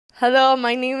Hello,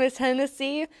 my name is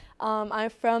Henessy. I'm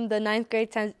from the ninth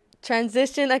grade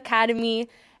Transition Academy,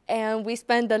 and we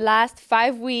spent the last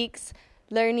 5 weeks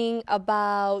learning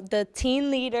about the teen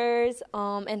leaders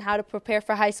and how to prepare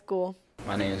for high school.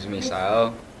 My name is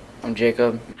Misael. I'm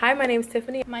Jacob. Hi, my name is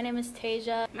Tiffany. My name is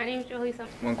Taisha. My name is Joheliz.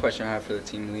 One question I have for the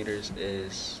team leaders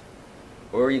is,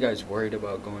 what were you guys worried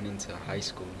about going into high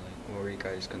school? Like, what were you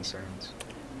guys' concerns?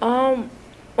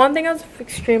 One thing I was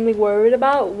extremely worried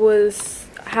about was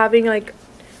having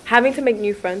to make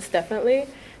new friends, definitely,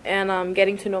 and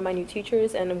getting to know my new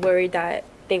teachers, and worried that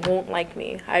they won't like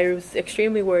me. I was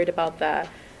extremely worried about that.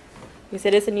 You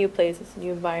said it's a new place, it's a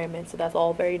new environment, so that's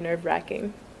all very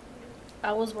nerve-wracking.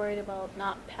 I was worried about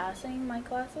not passing my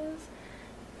classes.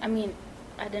 I mean,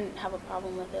 I didn't have a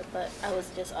problem with it, but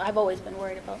I've always been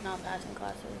worried about not passing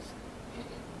classes.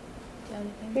 Do you have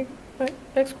anything? Right,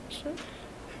 next question.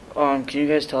 Can you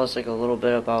guys tell us a little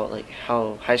bit about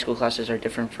how high school classes are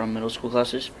different from middle school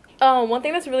classes? One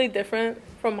thing that's really different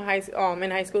from in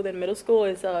high school than middle school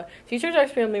is teachers are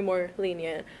extremely more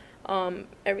lenient.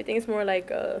 Everything is more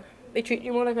they treat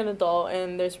you more like an adult,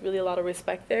 and there's really a lot of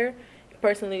respect there.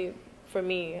 Personally, for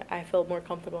me, I felt more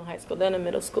comfortable in high school than in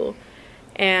middle school,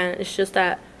 and it's just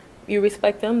that you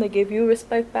respect them, they give you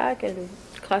respect back, and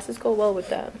classes go well with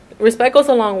that. Respect goes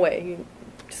a long way. You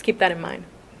just keep that in mind.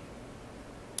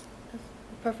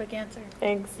 Perfect answer.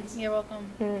 Thanks. You're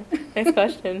welcome. Next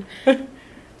question.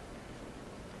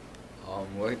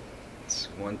 What's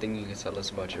one thing you can tell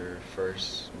us about your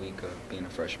first week of being a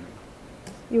freshman?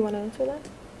 You want to answer that?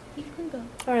 You can go.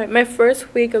 All right, my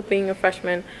first week of being a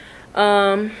freshman.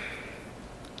 I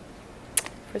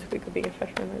don't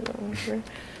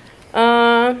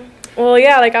remember. Well,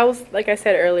 yeah, like I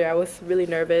said earlier, I was really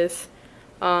nervous.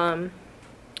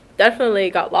 Definitely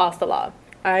got lost a lot.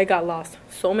 I got lost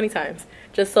so many times.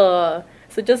 So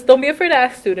just don't be afraid to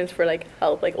ask students for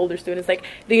help, older students.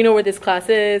 Do you know where this class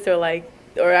is,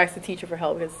 or ask the teacher for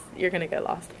help, because you're gonna get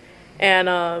lost. And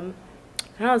I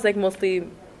was mostly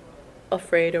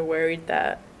afraid or worried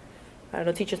that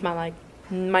teachers might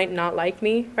not like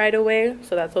me right away.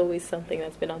 So that's always something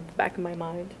that's been on the back of my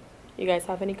mind. You guys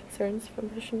have any concerns from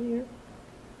freshman year?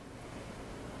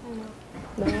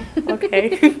 No.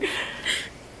 Okay.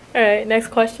 All right. Next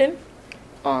question.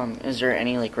 Is there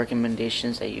any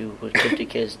recommendations that you would give to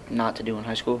kids not to do in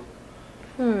high school?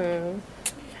 I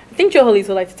think Joheliz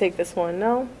would like to take this one.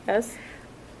 No? Yes?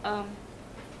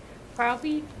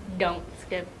 Probably don't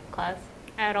skip class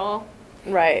at all.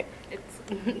 Right.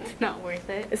 It's not worth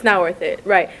it. It's not worth it.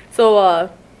 Right.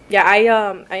 So, yeah, I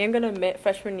am gonna admit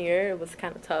freshman year it was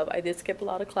kind of tough. I did skip a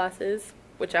lot of classes,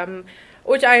 which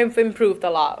I have improved a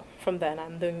lot from then.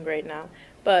 I'm doing great now.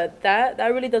 But that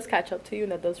really does catch up to you,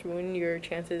 and that does ruin your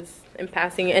chances in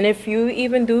passing. And if you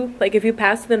even do, if you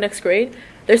pass to the next grade,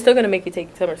 they're still going to make you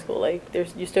take summer school.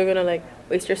 You're still going to,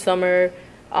 waste your summer.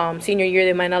 Senior year,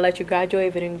 they might not let you graduate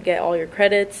if you didn't get all your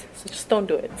credits. So just don't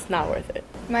do it. It's not worth it.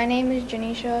 My name is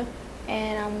Janisha,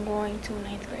 and I'm going to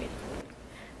 9th grade.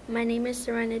 My name is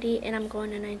Serenity, and I'm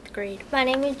going to 9th grade. My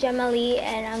name is Jemily,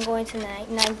 and I'm going to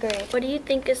 9th grade. What do you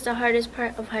think is the hardest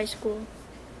part of high school?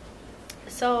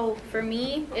 So for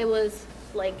me, it was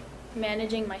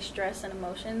managing my stress and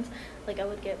emotions. I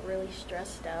would get really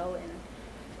stressed out, and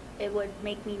it would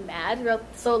make me mad.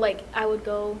 So I would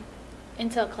go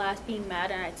into a class being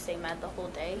mad, and I'd stay mad the whole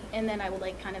day. And then I would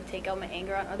kind of take out my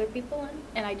anger on other people,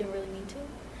 and I didn't really mean to.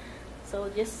 So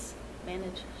just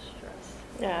manage stress.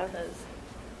 Yeah. Because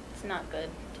it's not good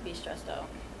to be stressed out.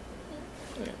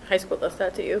 Yeah, high school does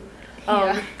that to you.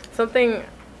 Yeah. Something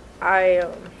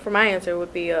for my answer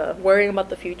would be worrying about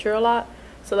the future a lot.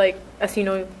 So as you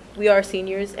know, we are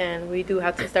seniors, and we do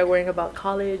have to start worrying about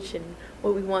college and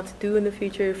what we want to do in the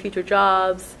future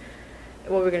jobs,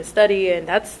 and what we're going to study, and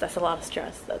that's a lot of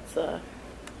stress.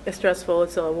 It's stressful,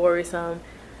 it's worrisome.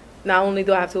 Not only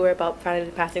do I have to worry about finally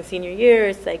passing senior year,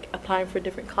 it's applying for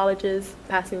different colleges,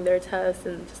 passing their tests,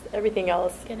 and just everything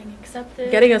else. Getting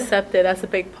accepted, that's a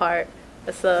big part.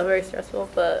 That's very stressful,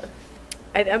 but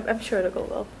I'm sure it'll go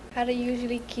well. How do you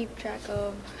usually keep track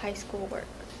of high school work?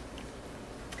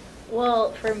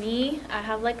 Well, for me, I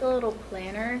have a little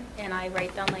planner, and I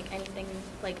write down anything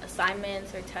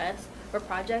assignments or tests or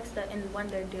projects and when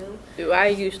they're due. I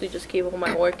usually just keep all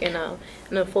my work in a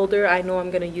folder I know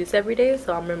I'm gonna use every day,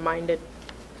 so I'm reminded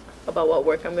about what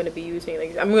work I'm gonna be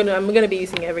using. I'm gonna be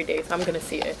using it every day, so I'm gonna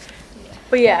see it. Yeah.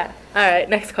 But yeah, all right.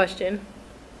 Next question.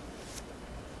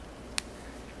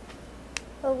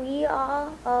 Will we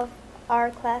all of our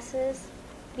classes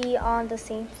be on the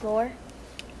same floor?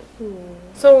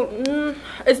 So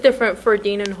it's different for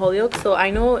Dean and Holyoke. So I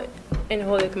know in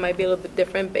Holyoke it might be a little bit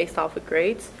different based off of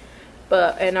grades.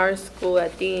 But in our school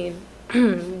at Dean,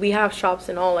 we have shops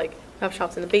in all, like, we have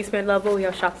shops in the basement level, we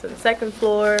have shops in the second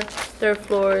floor, third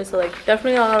floor, so like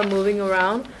definitely a lot of moving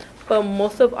around. But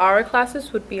most of our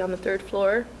classes would be on the third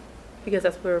floor because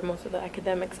that's where most of the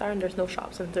academics are, and there's no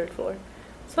shops on the third floor.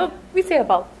 So we say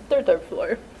about third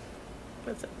floor.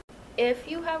 That's it. If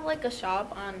you have like a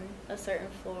shop on a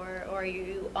certain floor, or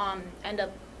you end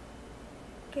up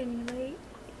Getting late.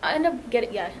 end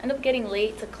up getting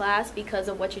late to class because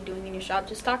of what you're doing in your shop,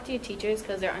 just talk to your teachers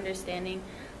because they're understanding.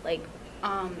 Like,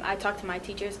 I talk to my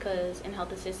teachers because in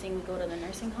health assisting we go to the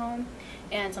nursing home,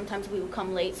 and sometimes we would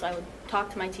come late, so I would talk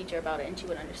to my teacher about it and she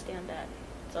would understand that.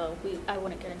 So I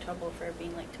wouldn't get in trouble for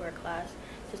being late to our class.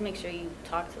 Just make sure you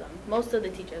talk to them. Most of the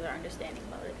teachers are understanding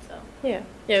about it. So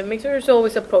yeah, make sure to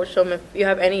always approach them if you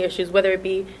have any issues, whether it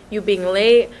be you being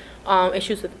late,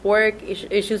 issues with work,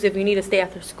 issues if you need to stay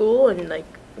after school and like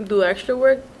do extra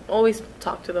work. Always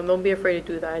talk to them. Don't be afraid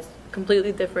to do that. It's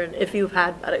completely different if you've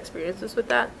had bad experiences with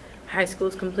that. High school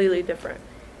is completely different.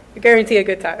 I guarantee a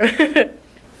good time.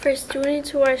 For students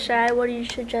who are shy, what do you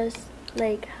suggest,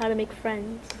 like, how to make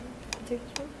friends?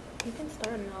 you can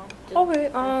start now.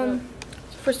 Okay,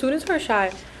 for students who are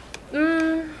shy,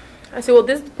 I say, well,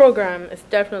 this program is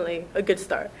definitely a good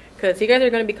start because you guys are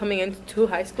going to be coming into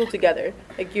high school together.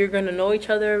 Like, you're going to know each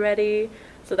other already.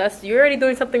 So you're already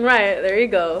doing something right. There you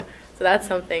go. So that's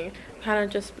something. Kind of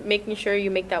just making sure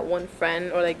you make that one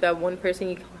friend or like that one person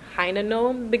you kind of know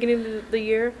in the beginning of the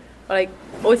year. Or like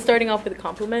always starting off with a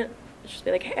compliment. Just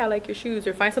be like, hey, I like your shoes.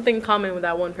 Or find something in common with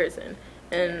that one person.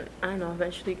 And I don't know,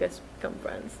 eventually you guys become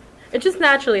friends. It just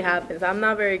naturally happens. I'm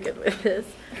not very good with this.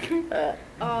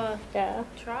 Yeah.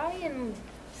 Try and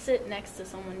sit next to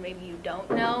someone maybe you don't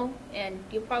know, and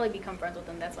you'll probably become friends with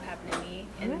them. That's what happened to me.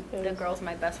 And the girl's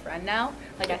my best friend now.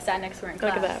 Like, I sat next to her in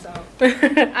class. So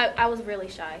I was really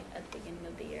shy at the beginning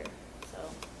of the year. So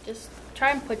just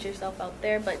try and put yourself out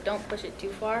there, but don't push it too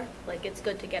far. Like, it's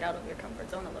good to get out of your comfort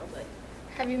zone a little bit.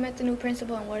 Have you met the new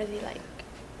principal, and what is he like?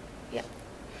 Yeah.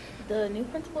 The new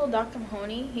principal, Dr.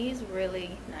 Mahoney, he's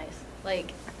really nice.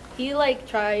 Like, he, like,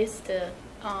 tries to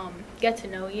get to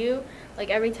know you. Like,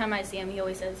 every time I see him, he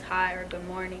always says hi or good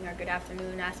morning or good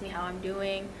afternoon, asks me how I'm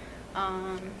doing.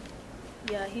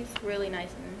 Yeah, he's really nice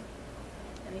and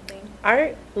anything.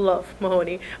 I love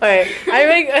Mahoney. Alright,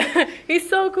 he's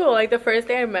so cool. Like, the first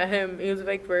day I met him, he was,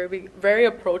 like, very, very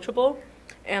approachable.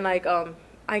 And, like,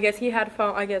 I guess he had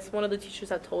found, one of the teachers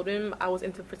had told him I was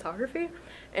into photography,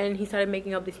 and he started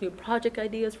making up these new project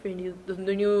ideas for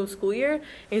the new school year, and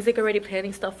he's like already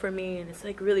planning stuff for me, and it's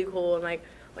like really cool, and like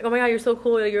oh my god, you're so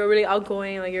cool, like, you're really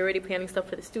outgoing, like you're already planning stuff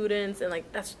for the students, and like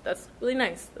that's really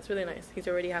nice. That's really nice. He's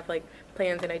already have like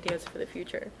plans and ideas for the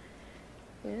future.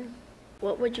 Yeah.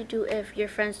 What would you do if your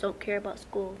friends don't care about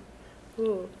school?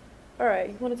 Ooh. All right.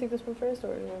 You want to take this one first,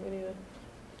 or you want me to?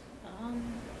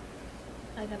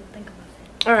 I gotta think about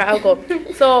it. All right, I'll go.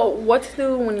 So, what to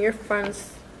do when your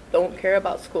friends don't care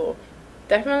about school?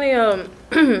 Definitely,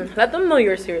 let them know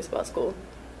you're serious about school.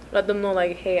 Let them know,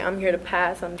 like, hey, I'm here to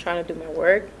pass. I'm trying to do my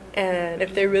work. And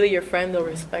if they're really your friend, they'll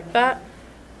respect that.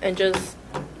 And just,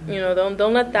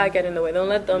 don't let that get in the way. Don't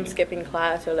let them skipping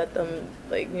class or let them,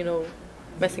 like,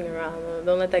 messing around.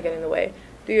 Don't let that get in the way.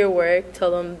 Do your work. Tell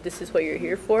them this is what you're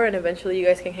here for. And eventually you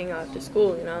guys can hang out after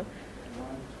school,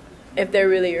 If they're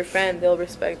really your friend, they'll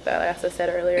respect that, as I said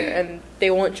earlier, and they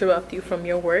won't interrupt you from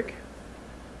your work.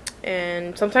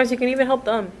 And sometimes you can even help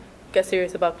them get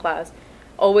serious about class.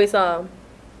 Always,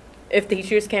 if the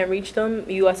teachers can't reach them,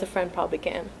 you as a friend probably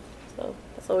can. So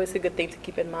that's always a good thing to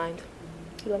keep in mind.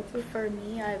 For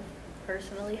me, I've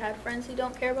personally had friends who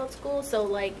don't care about school, so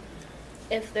like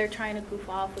if they're trying to goof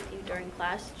off with you during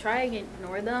class, try and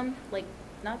ignore them. Like,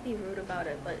 not be rude about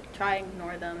it, but try and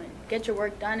ignore them and get your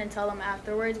work done and tell them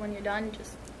afterwards when you're done.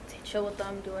 Just chill with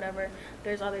them, do whatever.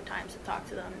 There's other times to talk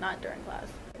to them, not during class.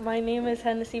 My name is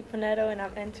Henessy Paneto, and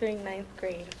I'm entering 9th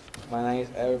grade. My name is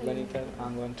Erick Benitez.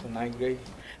 I'm going to 9th grade.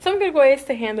 Some good ways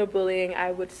to handle bullying,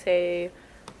 I would say,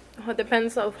 it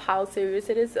depends on how serious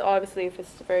it is. Obviously, if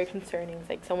it's very concerning, it's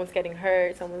like someone's getting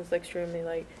hurt, someone's extremely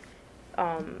like,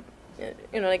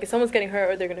 like if someone's getting hurt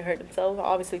or they're gonna hurt themselves,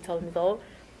 obviously tell them so.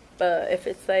 But if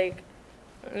it's like,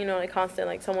 like constant,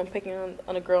 like someone picking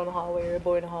on a girl in the hallway or a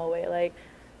boy in the hallway, like,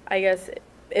 I guess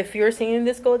if you're seeing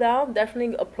this go down,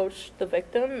 definitely approach the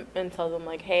victim and tell them,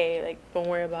 like, hey, like, don't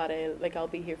worry about it. Like, I'll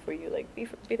be here for you. Like,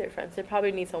 be their friends. They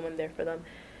probably need someone there for them.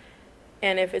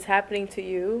 And if it's happening to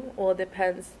you, well, it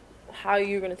depends how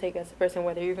you're going to take it as a person,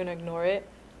 whether you're going to ignore it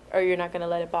or you're not going to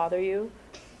let it bother you.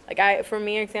 Like, for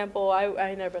me, example,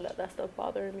 I never let that stuff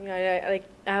bother me. I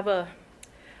have a,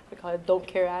 don't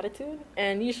care attitude,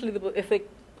 and usually if it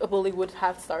a bully would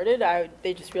have started,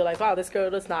 they just realize, wow, this girl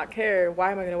does not care.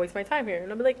 Why am I going to waste my time here?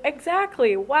 And I'll be like,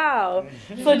 exactly, wow.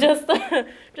 So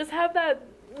just have that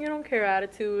you don't care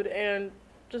attitude, and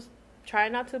just try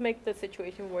not to make the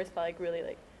situation worse by like really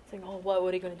like saying, oh, what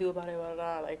are you going to do about it? Blah,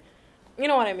 blah, blah. Like, you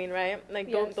know what I mean, right? Like,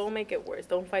 Yes. don't make it worse.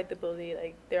 Don't fight the bully.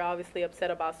 Like, they're obviously upset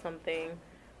about something.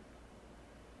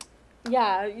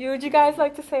 Yeah, would you guys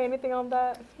like to say anything on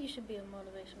that? You should be a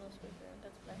motivational speaker.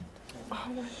 That's best.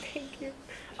 Oh, thank you.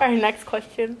 All right, next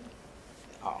question.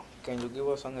 Oh, can you give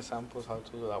us some examples how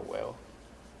to do that well?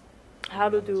 How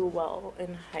to do well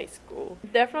in high school.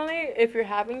 Definitely, if you're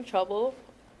having trouble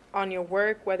on your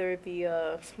work, whether it be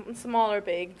small or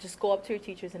big, just go up to your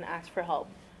teachers and ask for help.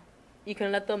 You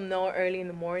can let them know early in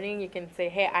the morning. You can say,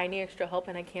 hey, I need extra help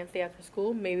and I can't stay after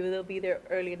school. Maybe they'll be there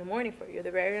early in the morning for you.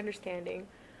 They're very understanding.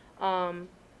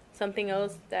 Something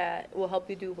else that will help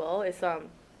you do well is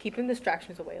keeping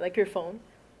distractions away, like your phone.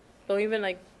 Don't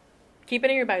even keep it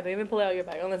in your bag. Don't even pull it out of your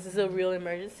bag unless it's a real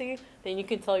emergency. Then you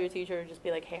can tell your teacher, just be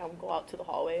like, hey, I'm gonna go out to the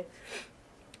hallway.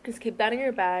 Just keep that in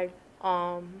your bag.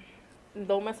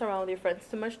 Don't mess around with your friends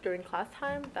too much during class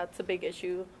time. That's a big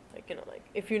issue.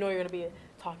 If you know you're gonna be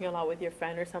talking a lot with your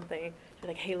friend or something, you're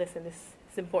like, hey, listen, this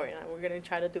is important. We're gonna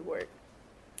try to do work.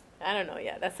 I don't know.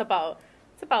 Yeah, it's about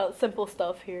simple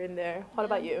stuff here and there. What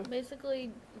about you?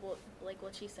 Basically, like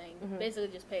what she's saying. Mhm. Basically,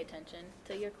 just pay attention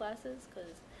to your classes,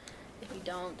 because if you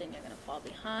don't, then you're gonna fall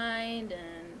behind,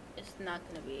 and it's not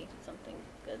gonna be something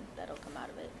good that'll come out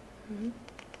of it.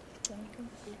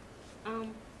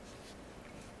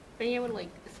 Being able to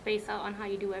space out on how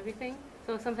you do everything.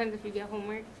 So sometimes if you get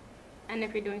homework, and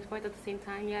if you're doing sports at the same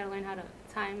time, you gotta learn how to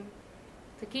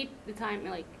keep the time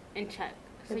in check.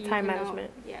 So you time can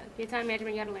management. Yeah, your time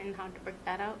management. You gotta learn how to break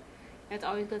that out. And it's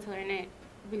always good to learn it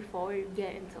before you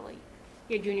get into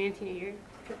your junior and senior year,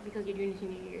 because your junior and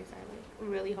senior years are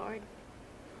really hard.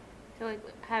 So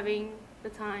having the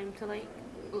time to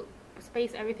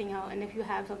space everything out, and if you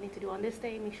have something to do on this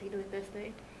day, make sure you do it this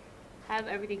day. Have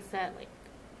everything set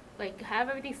have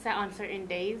everything set on certain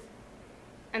days,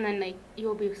 and then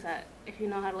you'll be set if you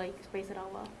know how to space it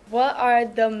out well. What are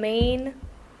the main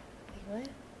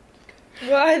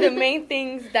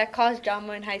things that cause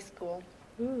drama in high school?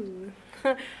 Ooh.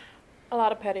 A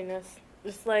lot of pettiness.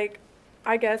 Just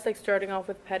I guess starting off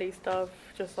with petty stuff,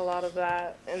 just a lot of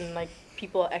that, and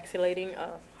people escalating.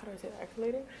 How do I say that?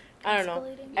 Escalating? I don't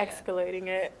know. Escalating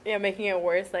it. Yeah, making it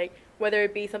worse. Whether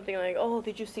it be something oh,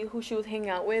 did you see who she was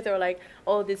hanging out with? Or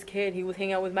oh, this kid, he was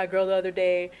hanging out with my girl the other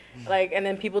day. And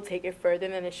then people take it further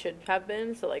than it should have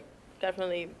been. So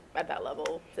definitely at that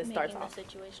level, it starts off. Making the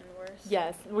situation worse.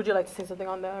 Yes. Would you like to say something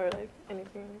on that, or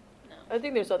anything? No. I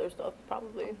think there's other stuff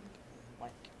probably.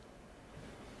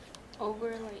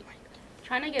 Over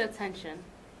trying to get attention.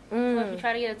 So if you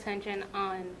try to get attention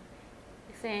on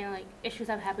saying issues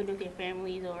have happened with your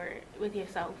families or with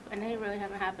yourself, and they really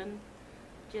haven't happened,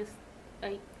 just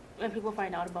when people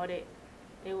find out about it,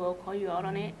 they will call you out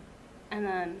on it, and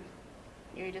then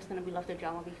you're just gonna be left in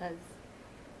drama because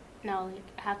now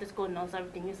half the school knows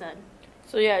everything you said.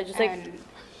 So yeah, just and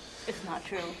it's not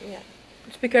true. Yeah,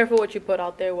 just be careful what you put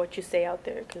out there, what you say out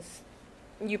there, because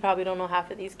you probably don't know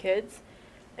half of these kids,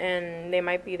 and they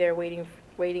might be there waiting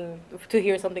to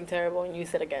hear something terrible and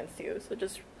use it against you. So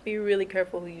just be really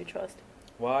careful who you trust.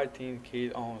 Why think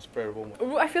kids spread rumors?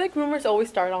 I feel like rumors always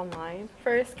start online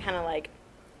first, kind of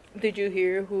did you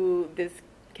hear who this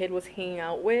kid was hanging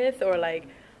out with, or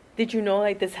did you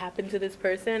know this happened to this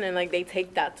person, and they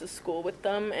take that to school with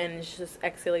them, and it just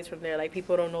escalates from there.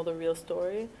 People don't know the real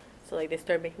story, so they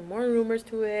start making more rumors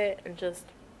to it, and just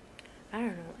I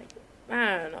don't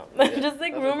know, Yeah, just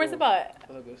rumors about it.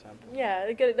 That's a good sample.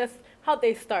 Yeah, that's how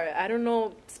they start. I don't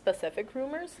know specific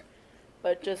rumors,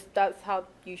 but just that's how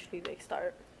usually they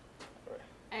start.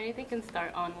 Anything can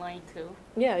start online too.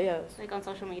 Yeah, yes. On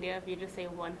social media, if you just say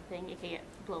one thing, it can get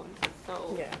blown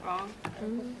wrong.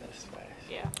 That's fast.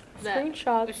 Yeah.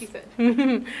 Screenshots. What she said.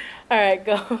 All right,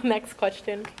 go. Next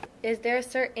question. Is there a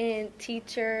certain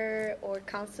teacher or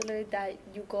counselor that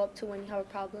you go up to when you have a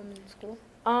problem in school?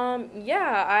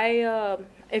 Yeah,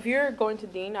 if you're going to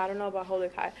Dean, I don't know about Holy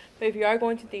Kai, but if you are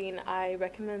going to Dean, I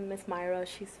recommend Miss Myra.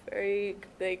 She's very,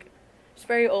 she's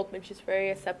very open, she's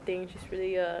very accepting, she's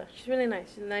really nice.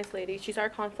 She's a nice lady. She's our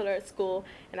counselor at school,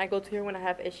 and I go to her when I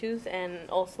have issues, and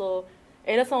also,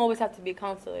 it doesn't always have to be a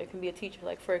counselor, it can be a teacher.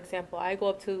 For example, I go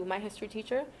up to my history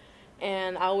teacher,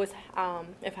 and I always,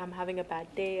 if I'm having a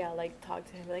bad day, I talk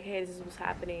to him, hey, this is what's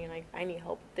happening, and I need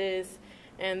help with this.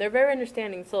 And they're very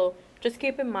understanding, so just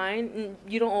keep in mind,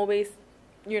 you don't always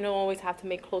have to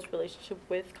make close relationship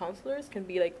with counselors. Can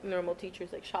be normal teachers,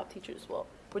 shop teachers as well.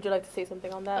 Would you like to say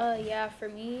something on that? Yeah, for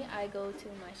me, I go to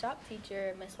my shop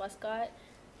teacher, Miss Westcott.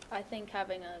 I think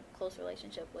having a close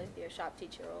relationship with your shop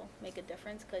teacher will make a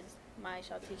difference because my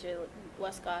shop teacher,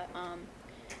 Westcott,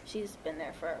 she's been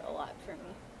there for a lot for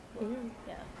me.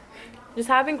 Yeah. Just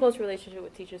having close relationship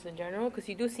with teachers in general, because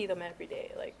you do see them every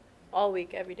day, like all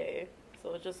week, every day.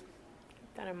 So just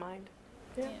keep that in mind.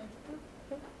 Yeah.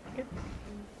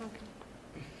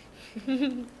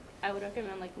 Okay. I would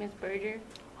recommend like Miss Berger.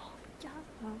 Oh, yeah.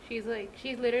 She's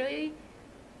literally,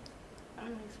 I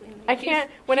don't know how to explain it. I can't.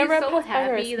 Whenever she's I so pass by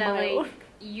her, I happy that smile. like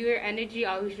your energy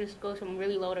always just goes from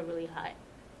really low to really high.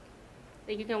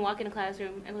 Like you can walk in a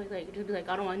classroom and like just be like,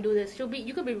 I don't want to do this.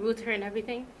 You could be rude to her and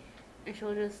everything, and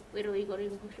she'll just literally go to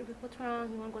you. She'll be, what's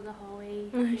wrong? You want to go to the hallway?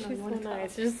 She's so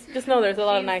nice. Just know there's a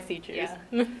lot of nice teachers.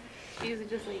 Yeah. She's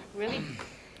just like really.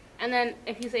 And then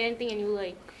if you say anything and you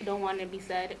like don't want to be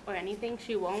said or anything,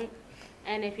 she won't.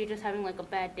 And if you're just having like a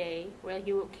bad day where like,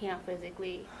 you can't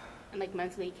physically and like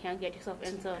mentally can't get yourself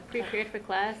into prepared for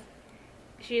class,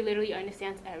 she literally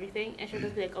understands everything, and she'll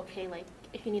just be like, okay, like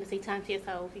if you need to take time to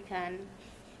yourself, you can.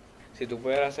 Si tú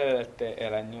pudieras hacer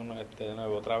el año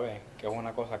nuevo otra vez, ¿qué es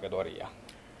una cosa que tú harías?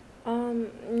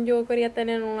 Yo quería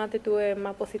tener una actitud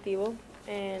más positiva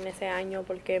en ese año,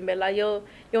 porque en verdad yo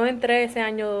entré ese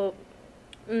año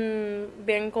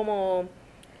bien como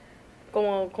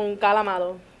con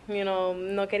calamado. You know,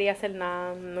 no quería hacer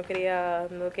nada, no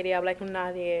quería hablar con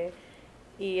nadie,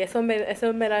 y eso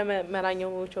en verdad me arañó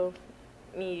mucho.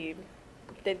 Y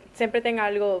siempre tenga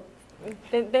algo,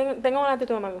 tengo una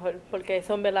actitud más mejor, porque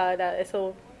eso en verdad,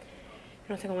 eso,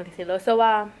 no sé cómo decirlo,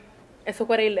 eso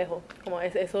puede ir lejos, como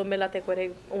eso en verdad te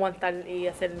puede aguantar y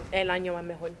hacer el año más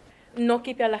mejor. No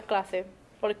quitar las clases,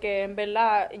 porque en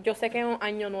verdad yo sé que es un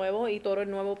año nuevo y todo es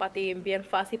nuevo para ti, bien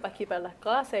fácil para quitar las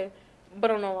clases,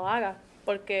 pero no lo hagas,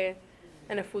 porque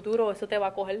en el futuro eso te va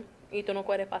a coger y tú no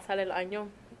puedes pasar el año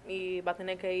y vas a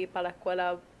tener que ir para la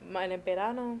escuela en el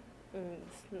verano.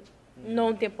 No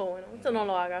un tiempo bueno, eso no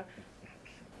lo haga.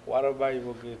 What advice you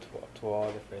would give to all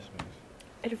the freshmen?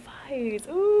 Advice,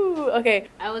 okay.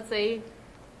 I would say,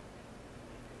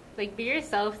 like, be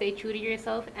yourself, stay true to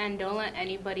yourself, and don't let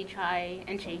anybody try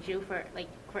and change you for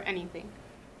anything.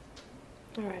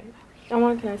 All right.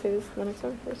 Can I say this the next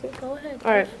one first? Go ahead.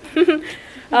 All right.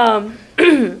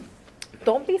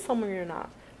 Don't be someone you're not.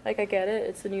 Like, I get it,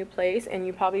 it's a new place, and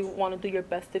you probably want to do your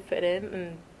best to fit in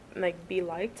and like be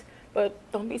liked. But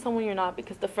don't be someone you're not,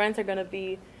 because the friends they're gonna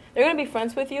be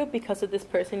friends with you because of this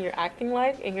person you're acting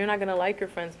like, and you're not gonna like your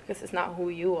friends because it's not who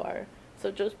you are.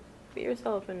 So just be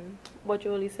yourself, and what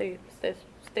you always say,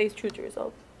 stay true to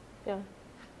yourself. Yeah.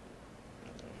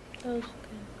 That was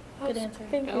good. Good answer.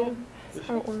 Thank you. It's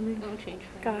heartwarming. Don't change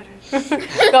for God. anything.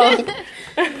 Go.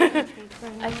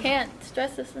 I can't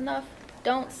stress this enough.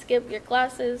 Don't skip your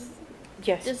classes.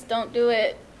 Yes. Just don't do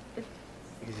it.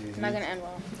 It's not gonna end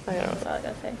well. That's all I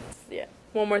gotta say. Yeah.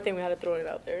 One more thing, we had to throw it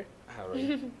out there. All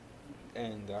right.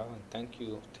 And thank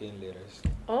you, team leaders.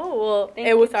 Oh, well, Thank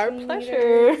it was you, our team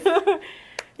pleasure.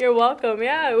 You're welcome.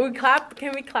 Yeah, we clap.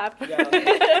 Can we clap? Yeah.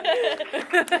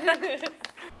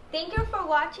 Thank you for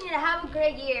watching and have a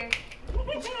great year.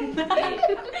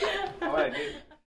 All right, good.